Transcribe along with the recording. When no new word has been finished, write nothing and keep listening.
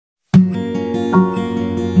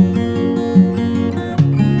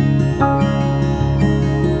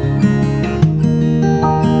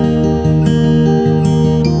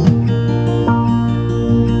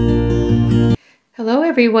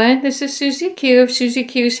everyone, this is Susie Q of Susie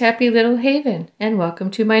Q's Happy Little Haven, and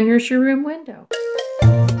welcome to my nursery room window.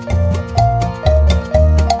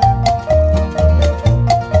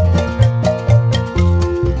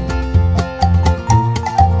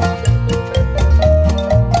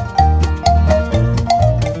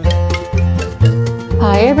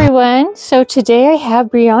 Hi everyone, so today I have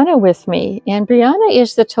Brianna with me, and Brianna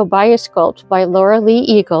is the Tobias sculpt by Laura Lee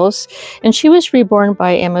Eagles, and she was reborn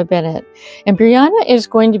by Emma Bennett. And Brianna is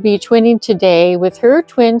going to be twinning today with her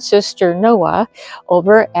twin sister Noa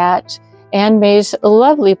over at Aunt May's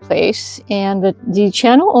Lovely Place, and the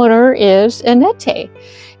channel owner is Annette.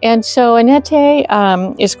 And so Annette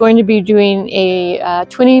is going to be doing a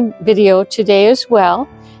twinning video today as well.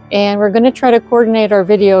 And we're going to try to coordinate our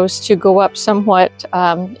videos to go up somewhat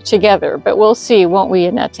together, but we'll see, won't we,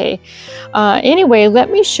 Annette? Anyway,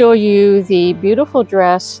 let me show you the beautiful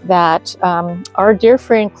dress that our dear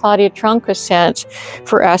friend Claudia Tronca sent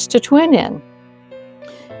for us to twin in.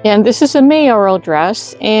 And this is a mayoral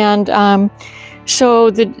dress, and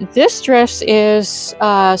so this dress is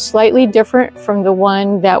slightly different from the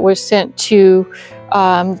one that was sent to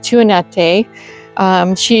Annette.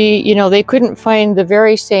 They couldn't find the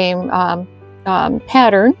very same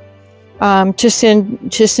pattern to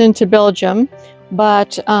send to Belgium,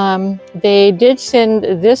 but they did send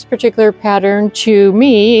this particular pattern to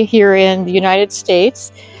me here in the United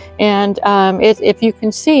States. And if you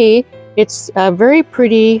can see, it's a very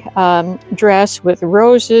pretty dress with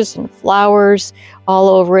roses and flowers all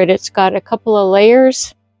over it. It's got a couple of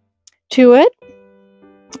layers to it,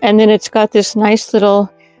 and then it's got this nice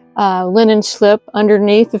little linen slip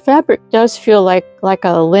underneath. The fabric does feel like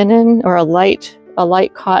a linen or a light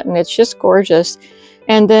cotton. It's just gorgeous.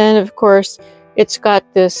 And then of course it's got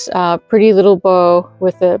this pretty little bow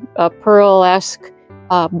with a pearl-esque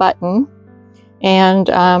button, and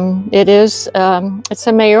it's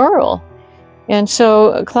a mayoral. And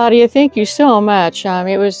so Claudia, thank you so much.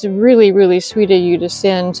 It was really sweet of you to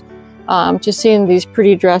send these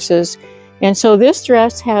pretty dresses. And so this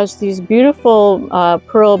dress has these beautiful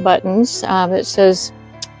pearl buttons. It says,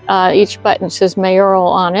 each button says Mayoral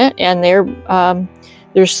on it. And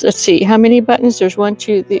there's, let's see, how many buttons? There's 1,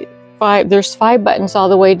 2, 3, 5. There's 5 buttons all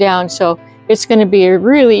the way down. So it's going to be a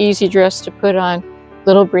really easy dress to put on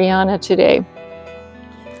little Brianna today.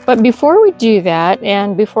 But before we do that,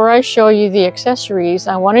 and before I show you the accessories,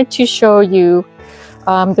 I wanted to show you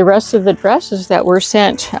the rest of the dresses that were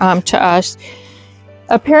sent to us.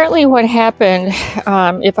 Apparently what happened,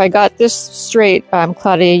 if I got this straight,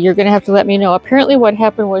 Claudia, you're going to have to let me know. Apparently what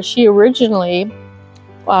happened was she originally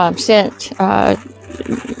sent to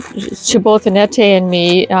both Annette and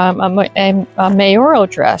me a mayoral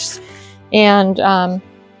dress. And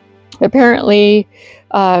apparently,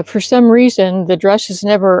 for some reason, the dresses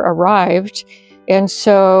never arrived. And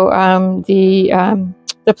so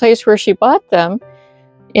the place where she bought them,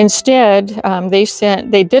 instead, they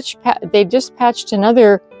dispatched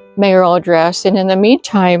another mayoral dress, and in the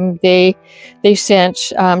meantime, they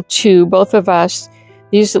sent to both of us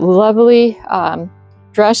these lovely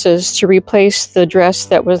dresses to replace the dress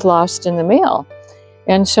that was lost in the mail.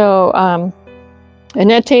 And so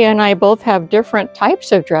Annette and I both have different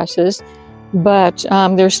types of dresses, but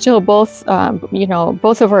they're still both,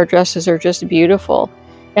 both of our dresses are just beautiful.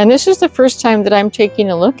 And this is the first time that I'm taking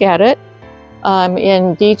a look at it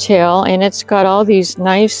in detail, and it's got all these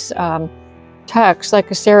nice tucks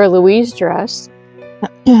like a Sarah Louise dress,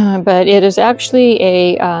 but it is actually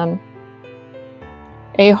a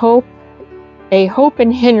Hope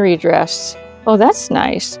and Henry dress. Oh, that's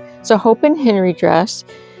nice. It's a Hope and Henry dress.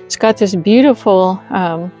 It's got this beautiful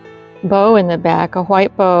bow in the back, a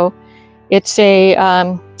white bow. It's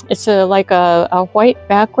like a white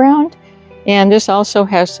background, and this also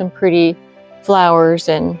has some pretty flowers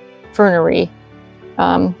and fernery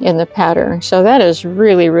in the pattern. So that is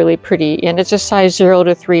really pretty, and it's a size 0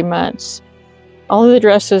 to 3 months. All of the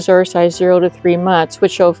dresses are size 0 to 3 months,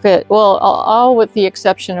 which will fit, well, all with the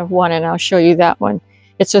exception of one, and I'll show you that one.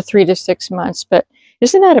 It's a 3 to 6 months, but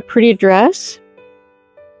isn't that a pretty dress?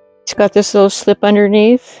 It's got this little slip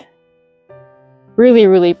underneath.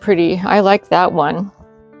 Really pretty. I like that one.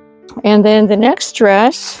 And then the next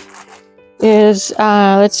dress is,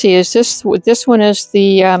 let's see, this one is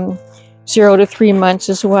the 0 to 3 months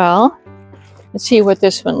as well. Let's see what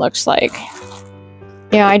this one looks like.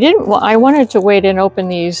 Yeah, I wanted to wait and open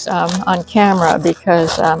these on camera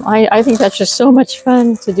because I think that's just so much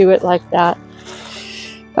fun to do it like that.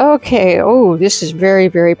 Okay, oh, this is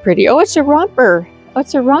very pretty. Oh, it's a romper. Oh,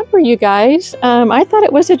 it's a romper, you guys. I thought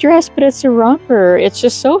it was a dress, but it's a romper. It's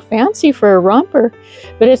just so fancy for a romper.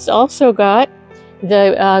 But it's also got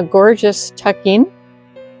the gorgeous tucking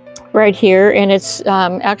right here, and it's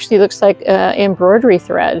actually looks like embroidery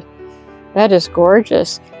thread. That is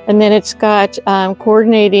gorgeous. And then it's got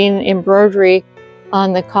coordinating embroidery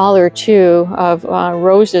on the collar too of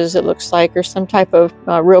roses, it looks like, or some type of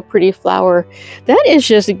real pretty flower. That is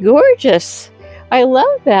just gorgeous. I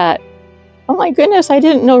love that. Oh my goodness, I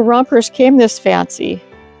didn't know rompers came this fancy.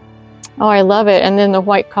 Oh, I love it. And then the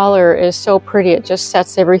white collar is so pretty. It just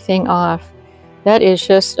sets everything off. That is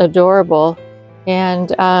just adorable. And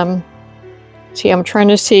see, I'm trying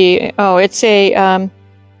to see. Oh, it's a,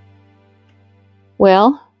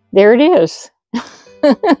 well, there it is.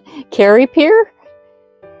 Carrie Pier?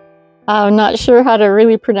 I'm not sure how to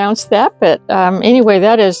really pronounce that, but anyway,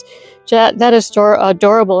 that is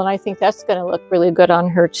adorable, and I think that's going to look really good on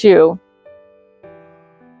her too.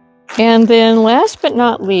 And then last but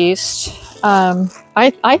not least,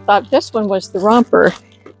 I thought this one was the romper,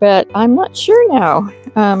 but I'm not sure now.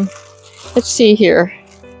 Let's see here.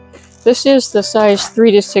 This is the size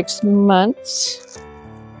 3 to 6 months,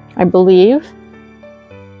 I believe.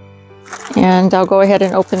 And I'll go ahead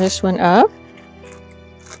and open this one up.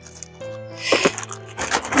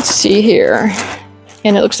 Let's see here.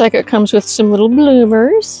 And it looks like it comes with some little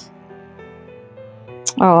bloomers.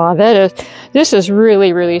 Oh, this is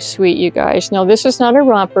really, really sweet, you guys. No, this is not a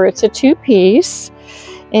romper. It's a 2-piece.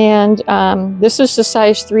 And this is the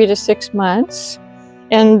size 3 to 6 months.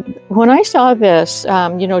 And when I saw this,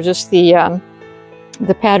 you know, just the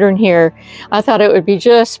pattern here, I thought it would be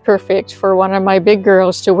just perfect for one of my big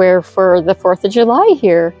girls to wear for the 4th of July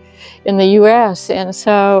here in the US. And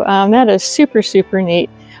so that is super, super neat.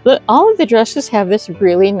 Look, all of the dresses have this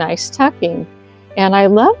really nice tucking. And I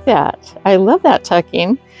love that. I love that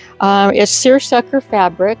tucking. It's seersucker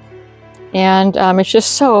fabric. And it's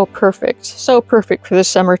just so perfect for the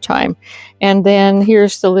summertime. And then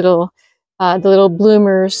here's the little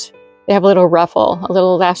bloomers. They have a little ruffle, a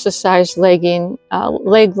little elasticized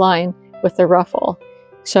leg line with the ruffle.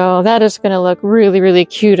 So that is going to look really, really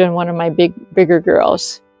cute on one of my bigger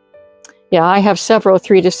girls. Yeah, I have several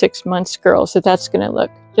 3 to 6 months girls that that's going to look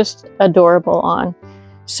just adorable on.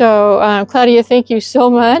 So Claudia, thank you so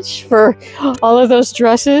much for all of those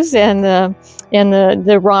dresses and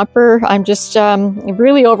the romper. I'm just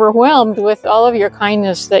really overwhelmed with all of your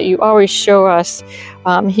kindness that you always show us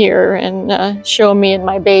here and show me and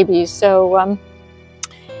my babies. So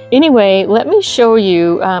anyway, let me show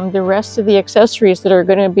you the rest of the accessories that are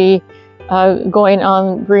going to be going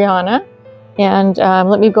on Brianna. And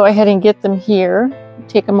let me go ahead and get them here,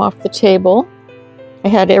 take them off the table. I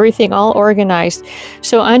had everything all organized.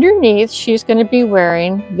 So underneath, she's going to be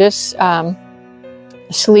wearing this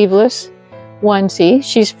sleeveless onesie.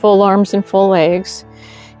 She's full arms and full legs.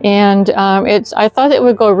 And I thought it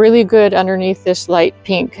would go really good underneath this light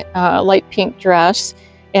pink dress.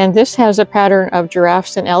 And this has a pattern of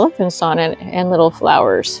giraffes and elephants on it and little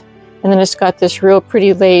flowers. And then it's got this real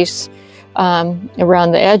pretty lace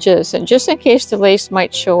around the edges. And just in case the lace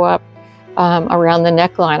might show up around the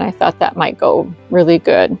neckline, I thought that might go really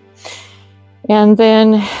good. And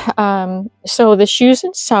then, so the shoes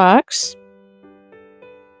and socks.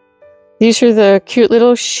 These are the cute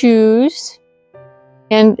little shoes.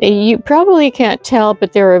 And you probably can't tell,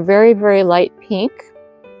 but they're a very, very light pink.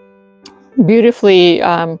 Beautifully,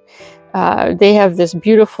 they have this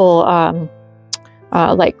beautiful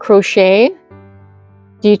like crochet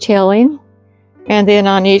detailing. And then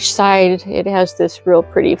on each side, it has this real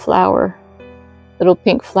pretty flower, little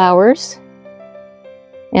pink flowers.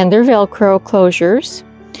 And they're Velcro closures.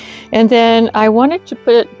 And then I wanted to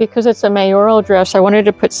put, because it's a mayoral dress, I wanted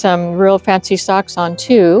to put some real fancy socks on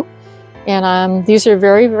too. And these are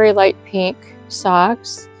very, very light pink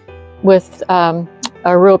socks with a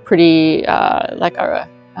real pretty, like a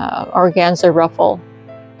organza ruffle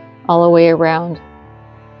all the way around.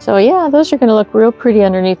 So yeah, those are going to look real pretty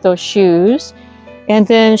underneath those shoes. And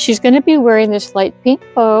then she's going to be wearing this light pink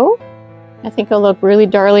bow. I think it'll look really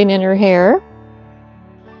darling in her hair.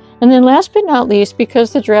 And then last but not least,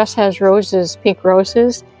 because the dress has roses, pink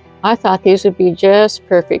roses, I thought these would be just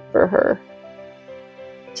perfect for her.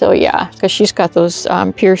 So yeah, because she's got those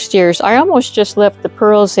pierced ears. I almost just left the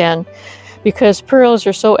pearls in because pearls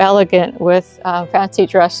are so elegant with fancy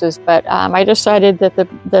dresses. But I decided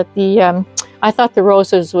that I thought the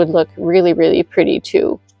roses would look really, really pretty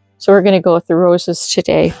too. So we're going to go with the roses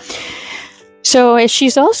today. So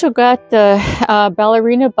she's also got the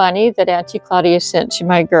ballerina bunny that Auntie Claudia sent to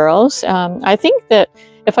my girls. I think that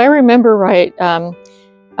if I remember right,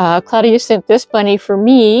 Claudia sent this bunny for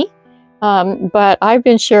me, but I've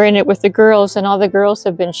been sharing it with the girls, and all the girls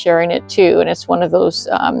have been sharing it too. And it's one of those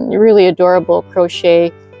really adorable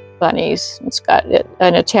crochet bunnies. It's got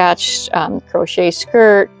an attached crochet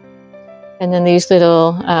skirt And then these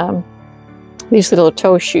little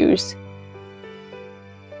toe shoes.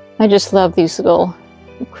 I just love these little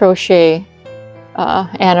crochet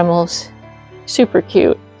animals. Super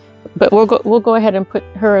cute. But we'll go ahead and put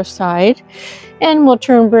her aside, and we'll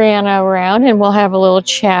turn Brianna around and we'll have a little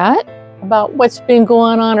chat about what's been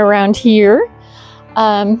going on around here.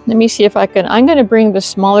 Let me see if I can. I'm going to bring the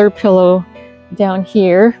smaller pillow down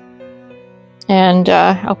here, and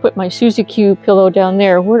I'll put my Suzy Q pillow down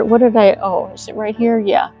there. What did I? Oh, is it right here?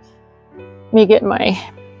 Yeah. Let me get my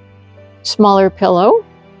smaller pillow.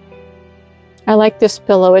 I like this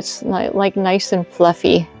pillow. It's like nice and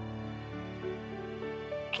fluffy.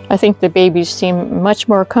 I think the babies seem much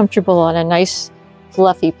more comfortable on a nice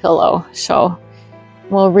fluffy pillow. So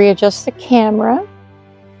we'll readjust the camera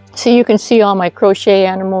so you can see all my crochet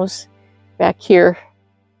animals back here.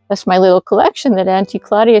 That's my little collection that Auntie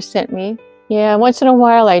Claudia sent me. Yeah, once in a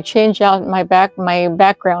while I change out my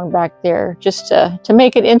background back there just to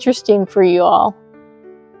make it interesting for you all.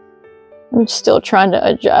 I'm still trying to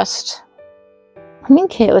adjust.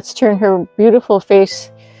 Okay, let's turn her beautiful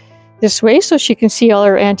face this way so she can see all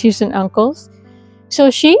her aunties and uncles. So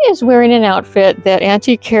she is wearing an outfit that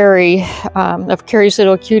Auntie Carrie of Carrie's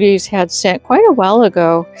Little Cuties had sent quite a while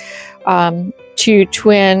ago to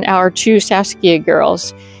twin our two Saskia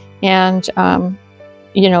girls. And,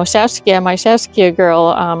 you know, Saskia, my Saskia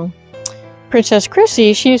girl, Princess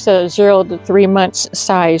Chrissy, she's a 0 to 3 months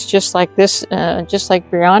size, just like this, just like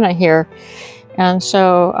Brianna here. And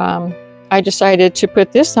so I decided to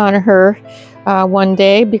put this on her one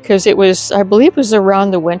day because it was, I believe it was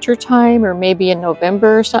around the winter time or maybe in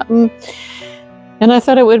November or something. And I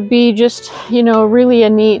thought it would be just, you know, really a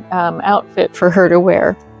neat outfit for her to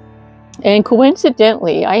wear. And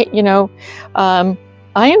coincidentally, I am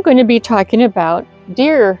going to be talking about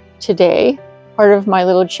deer today. Part of my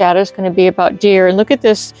little chat is going to be about deer. And look at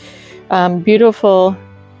this beautiful,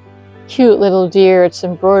 cute little deer. It's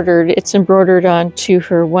embroidered onto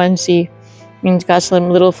her onesie. And it's got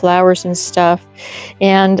some little flowers and stuff.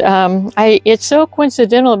 And it's so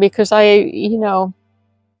coincidental because I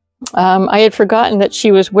had forgotten that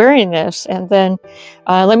she was wearing this. And then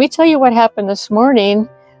let me tell you what happened this morning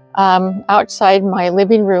outside my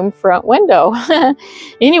living room front window.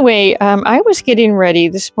 Anyway, I was getting ready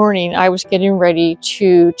this morning. I was getting ready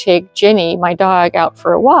to take Jenny, my dog, out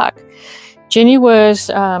for a walk. Jenny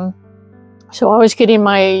was... So I was getting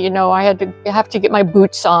my, I have to get my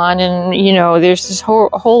boots on, and, there's this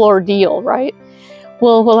whole ordeal, right?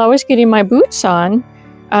 Well, while I was getting my boots on,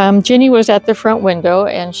 Jenny was at the front window,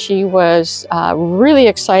 and she was really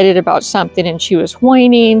excited about something, and she was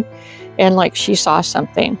whining, and like she saw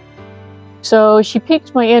something. So she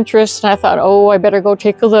piqued my interest, and I thought, oh, I better go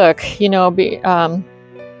take a look,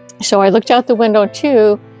 So I looked out the window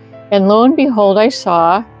too, and lo and behold, I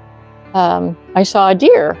saw a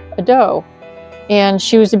deer, a doe. And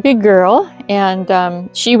she was a big girl, and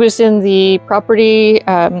she was in the property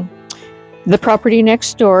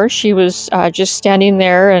next door. She was just standing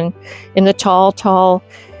there and in the tall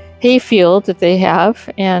hay field that they have.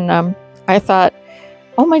 And I thought,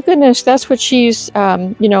 oh my goodness, that's what she's,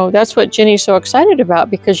 that's what Jenny's so excited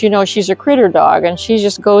about, because, she's a critter dog and she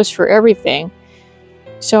just goes for everything.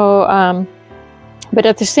 So, but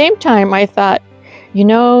at the same time, I thought,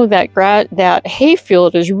 that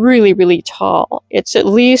hayfield is really, really tall. It's at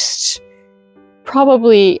least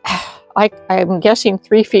probably, I'm guessing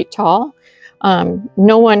 3 feet tall.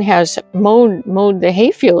 No one has mowed the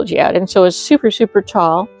hayfield yet. And so it's super, super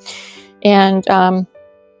tall. And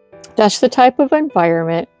that's the type of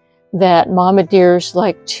environment that mama deers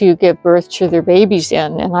like to give birth to their babies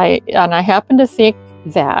in. And I happened to think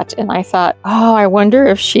that, and I thought, oh, I wonder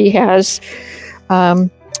if she has,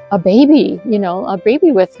 a baby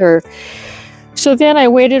with her. So then I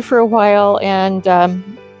waited for a while, and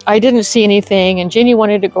I didn't see anything, and Jenny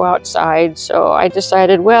wanted to go outside. So I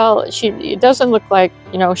decided, well, it doesn't look like,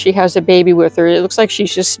 she has a baby with her. It looks like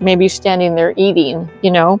she's just maybe standing there eating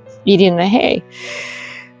the hay.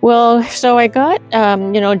 Well, so I got,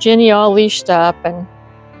 Jenny all leashed up,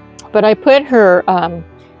 but I put her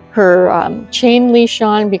chain leash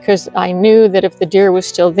on because I knew that if the deer was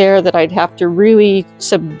still there, that I'd have to really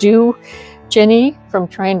subdue Jenny from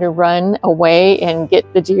trying to run away and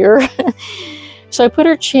get the deer. So I put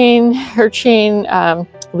her chain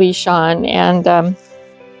leash on, and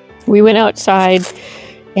we went outside,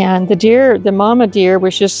 and the mama deer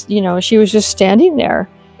was just, she was just standing there.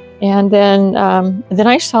 And then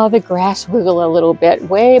I saw the grass wiggle a little bit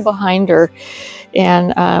way behind her.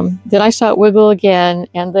 And then I saw it wiggle again,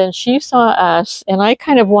 and then she saw us, and I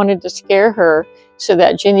kind of wanted to scare her so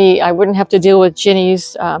that I wouldn't have to deal with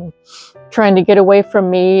Jenny's trying to get away from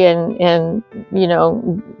me and you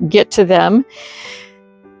know, get to them.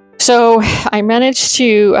 So I managed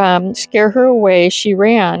to scare her away. She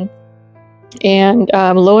ran, and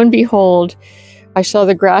lo and behold, I saw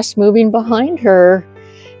the grass moving behind her,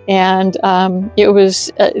 and it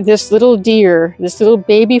was this little deer, this little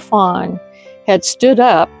baby fawn, had stood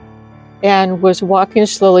up and was walking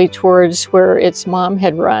slowly towards where its mom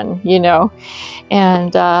had run, you know.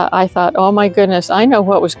 And I thought, oh my goodness, I know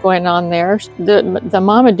what was going on there. The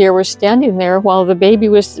mama deer was standing there while the baby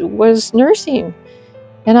was nursing.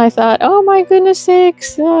 And I thought, oh my goodness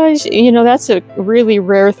sakes, you know, that's a really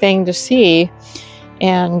rare thing to see.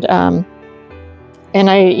 And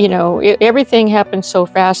I, you know, everything happened so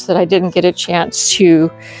fast that I didn't get a chance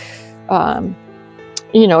to,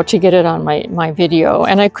 you know, to get it on my video.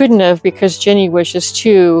 And I couldn't have, because Jenny was just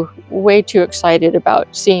way too excited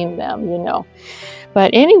about seeing them, you know.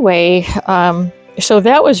 But anyway, so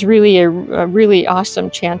that was really a really awesome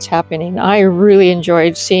chance happening. I really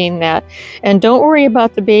enjoyed seeing that. And don't worry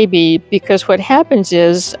about the baby, because what happens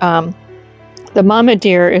is the mama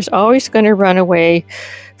deer is always going to run away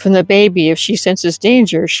from the baby if she senses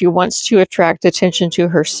danger. She wants to attract attention to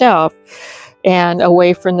herself and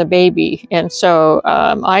away from the baby. And so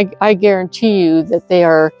I guarantee you that they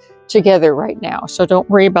are together right now. So don't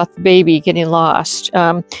worry about the baby getting lost.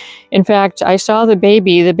 In fact, I saw the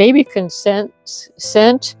baby. The baby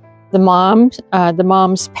sent the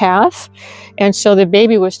mom's path. And so the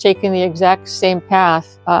baby was taking the exact same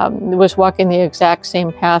path, was walking the exact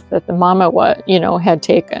same path that the mama had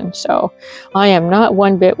taken. So I am not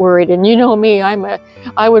one bit worried. And you know me,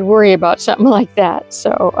 I would worry about something like that.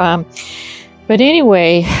 So, but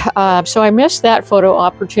anyway, so I missed that photo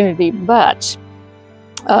opportunity. But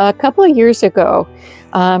a couple of years ago,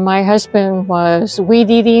 my husband was weed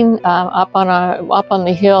eating up on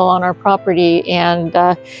the hill on our property,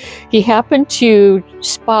 and he happened to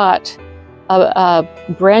spot a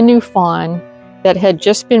brand new fawn that had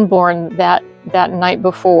just been born that night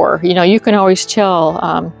before. You know, you can always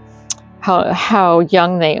tell how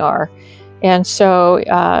young they are. And so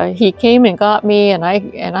he came and got me, and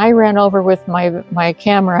I ran over with my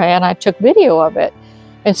camera and I took video of it.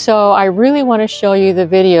 And so I really want to show you the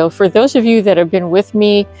video. For those of you that have been with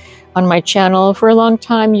me on my channel for a long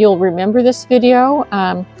time, you'll remember this video.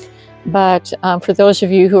 But for those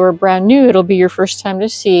of you who are brand new, it'll be your first time to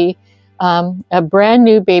see a brand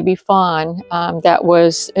new baby fawn that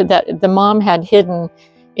the mom had hidden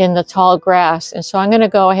in the tall grass. And so I'm going to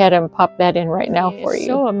go ahead and pop that in right now for you. It's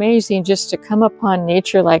so amazing just to come upon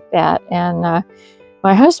nature like that. And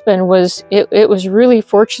my husband it was really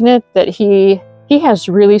fortunate that he has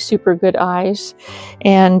really super good eyes.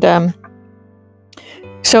 And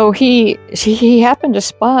so he happened to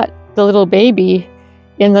spot the little baby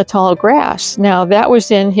in the tall grass. Now that was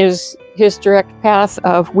in his direct path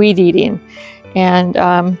of weed eating. And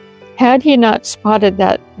had he not spotted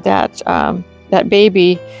that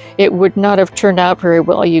baby, it would not have turned out very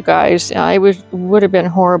well, you guys. It would have been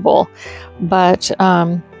horrible.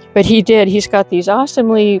 But he did. He's got these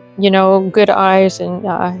awesomely, good eyes,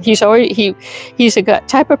 and he's a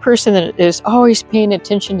type of person that is always paying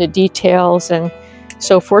attention to details. And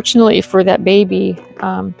so, fortunately for that baby,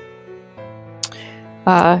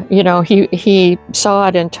 he saw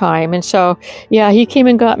it in time. And so, yeah, he came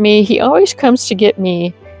and got me. He always comes to get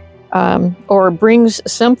me, or brings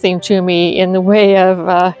something to me in the way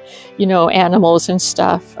of, animals and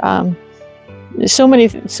stuff. So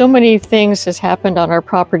many things has happened on our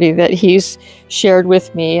property that he's shared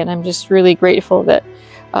with me, and I'm just really grateful that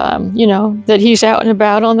that he's out and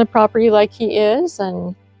about on the property like he is,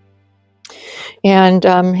 and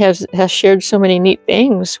has shared so many neat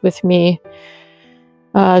things with me.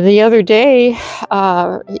 The other day,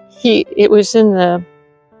 it was in the,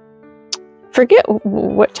 forget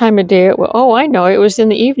what time of day it was. Oh, I know, it was in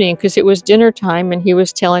the evening, because it was dinner time, and he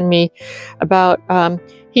was telling me about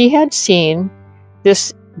he had seen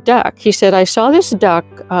this duck. He said, I saw this duck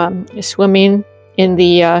swimming in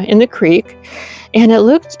the creek, and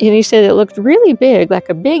he said it looked really big, like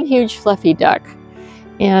a big, huge, fluffy duck.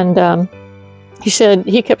 And he said,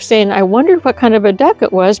 he kept saying, I wondered what kind of a duck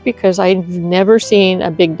it was, because I've never seen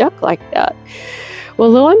a big duck like that.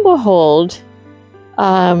 Well, lo and behold,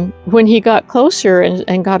 when he got closer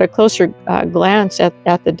and got a closer glance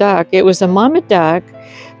at the duck, it was a mama duck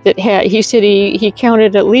that he said he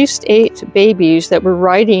counted at least 8 babies that were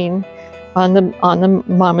riding on the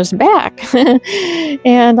mama's back.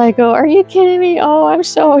 And I go, are you kidding me? I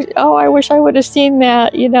wish I would have seen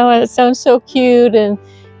that. It sounds so cute and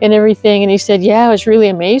everything. And he said, yeah, it was really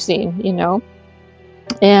amazing,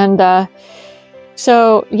 And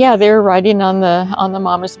So yeah, they were riding on the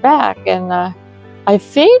mama's back, and I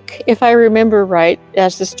think, if I remember right,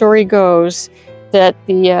 as the story goes, that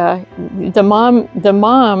the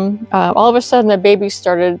mom all of a sudden the baby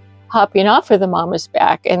started hopping off of the mama's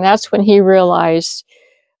back, and that's when he realized.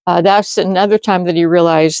 That's another time that he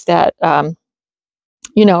realized that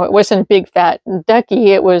you know, it wasn't a big fat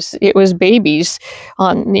ducky. It was babies.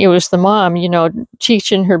 It was the mom, you know,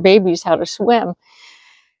 teaching her babies how to swim.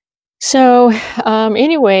 So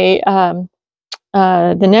anyway,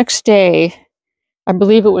 the next day, I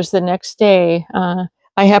believe it was the next day,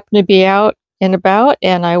 I happened to be out and about,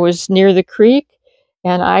 and I was near the creek,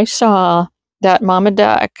 and I saw that mama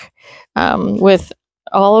duck with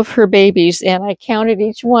all of her babies, and I counted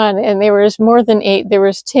each one, and there was more than 8. There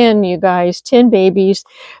was 10, you guys, 10 babies.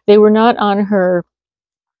 They were not on her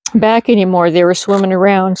back anymore. They were swimming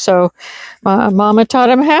around. So Mama taught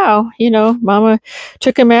him how. You know, Mama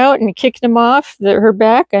took him out and kicked him off her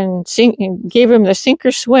back and gave him the sink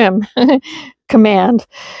or swim command,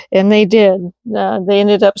 and they did. They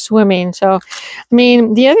ended up swimming. So, I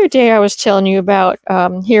mean, the other day I was telling you about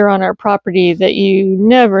here on our property that you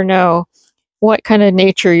never know what kind of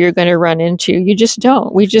nature you're going to run into. You just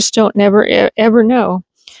don't. We just don't ever know.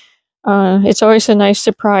 It's always a nice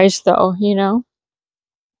surprise, though, you know.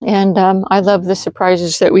 And I love the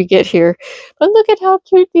surprises that we get here. But look at how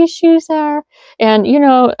cute these shoes are. And, you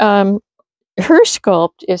know, her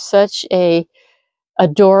sculpt is such a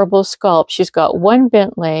adorable sculpt. She's got one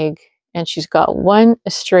bent leg, and she's got one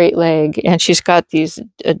straight leg, and she's got these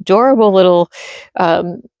adorable little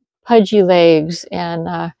pudgy legs.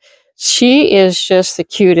 And she is just the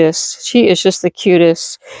cutest. She is just the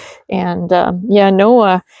cutest. And yeah,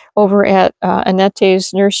 Noah over at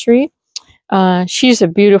Annette's nursery, she's a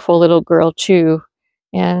beautiful little girl too,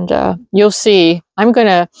 and you'll see. I'm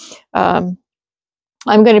gonna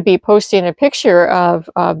be posting a picture of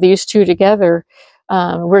these two together.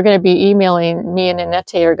 We're going to be emailing. Me and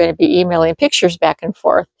Annette are going to be emailing pictures back and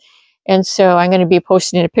forth, and so I'm going to be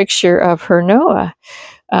posting a picture of her Noah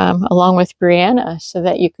along with Brianna, so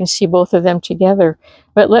that you can see both of them together.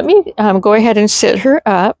 But let me go ahead and sit her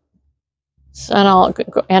up, and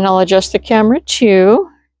I'll adjust the camera too.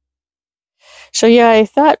 So yeah, I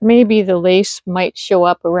thought maybe the lace might show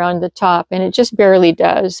up around the top, and it just barely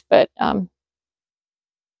does, but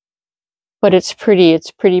it's pretty.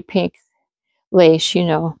 It's pretty pink lace, you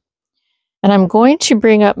know. And I'm going to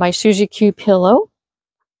bring up my Suzy Q pillow.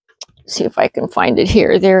 See if I can find it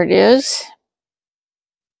here. There it is.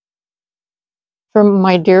 From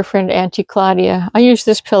my dear friend Auntie Claudia. I use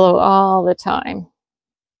this pillow all the time.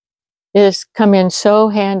 It has come in so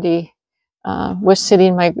handy with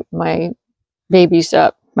sitting my babies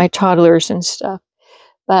up, my toddlers and stuff.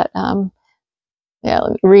 But yeah,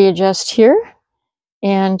 let me readjust here,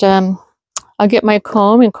 and I'll get my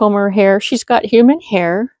comb and comb her hair. She's got human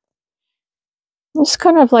hair. It's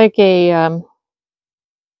kind of like a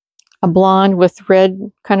blonde with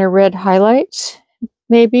red highlights,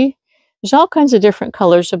 maybe. There's all kinds of different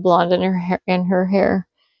colors of blonde in her hair.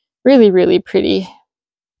 Really, really pretty.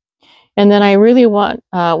 And then I really want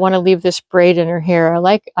to leave this braid in her hair. I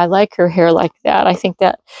like her hair like that. I think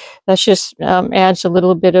that just adds a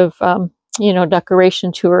little bit of you know,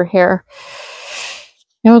 decoration to her hair.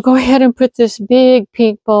 Now we'll go ahead and put this big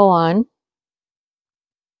pink bow on.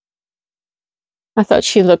 I thought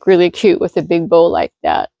she looked really cute with a big bow like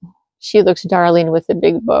that. She looks darling with a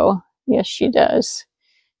big bow. Yes, she does.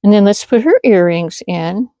 And then let's put her earrings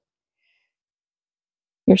in.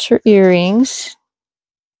 Here's her earrings.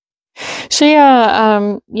 So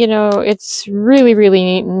yeah, you know, it's really,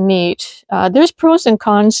 really neat. There's pros and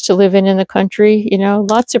cons to living in the country, you know,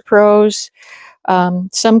 lots of pros,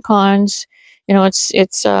 some cons. You know,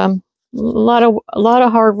 it's a lot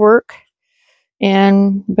of hard work,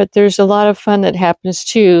 but there's a lot of fun that happens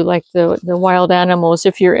too, like the wild animals.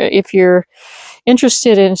 If you're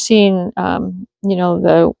interested in seeing, you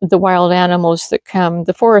know, the wild animals that come,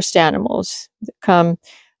 the forest animals that come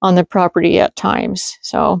on the property at times.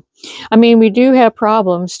 So, I mean, we do have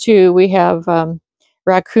problems too. We have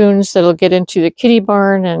raccoons that'll get into the kitty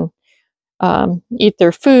barn and eat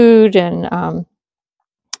their food, and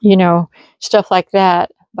you know, stuff like that.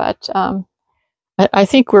 But I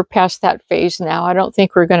think we're past that phase now. I don't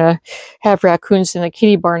think we're going to have raccoons in the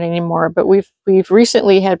kitty barn anymore. But we've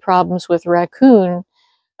recently had problems with raccoon.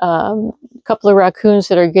 A couple of raccoons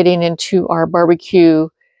that are getting into our barbecue.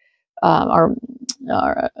 Well,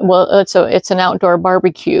 it's an outdoor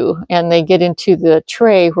barbecue, and they get into the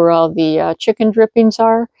tray where all the chicken drippings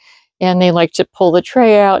are, and they like to pull the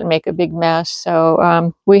tray out and make a big mess.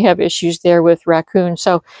 So we have issues there with raccoons.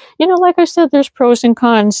 So, you know, like I said, there's pros and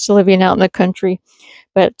cons to living out in the country.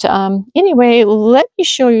 But anyway, let me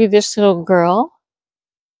show you this little girl.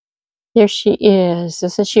 There she is.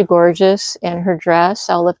 Isn't she gorgeous? And her dress,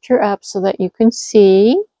 I'll lift her up so that you can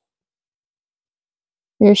see.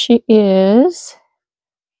 There she is.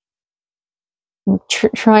 I'm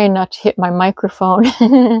trying not to hit my microphone.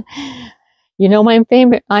 You know,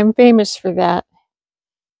 I'm famous for that.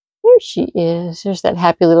 There she is. There's that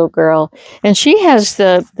happy little girl. And she has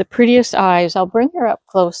the prettiest eyes. I'll bring her up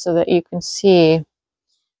close so that you can see.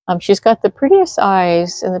 She's got the prettiest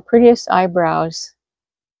eyes and the prettiest eyebrows.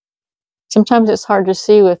 Sometimes it's hard to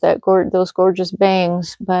see with that those gorgeous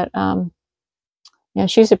bangs, but yeah,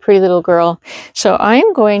 she's a pretty little girl. So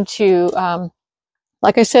I'm going to,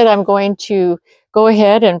 like I said, I'm going to go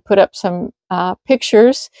ahead and put up some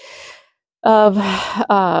pictures of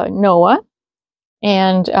Noah.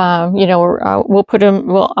 And, you know, we'll put them,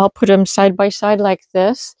 I'll put them side by side like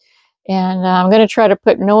this. And I'm going to try to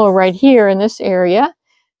put Noah right here in this area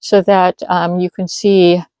so that you can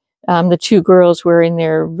see the two girls wearing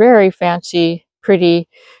their very fancy, pretty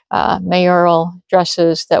mayoral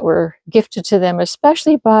dresses that were gifted to them,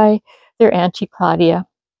 especially by their Auntie Claudia.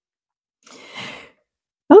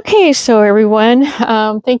 Okay, so everyone,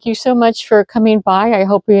 thank you so much for coming by. I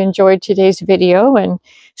hope you enjoyed today's video, and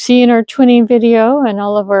see you in our twinning video and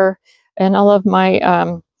all of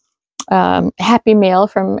my happy mail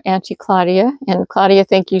from Auntie Claudia. And Claudia,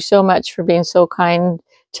 thank you so much for being so kind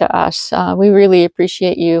to us. We really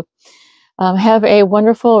appreciate you. Have a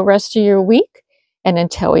wonderful rest of your week, and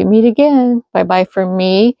until we meet again, bye-bye from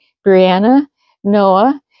me, Brianna,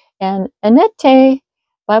 Noah, and Annette.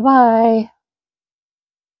 Bye-bye.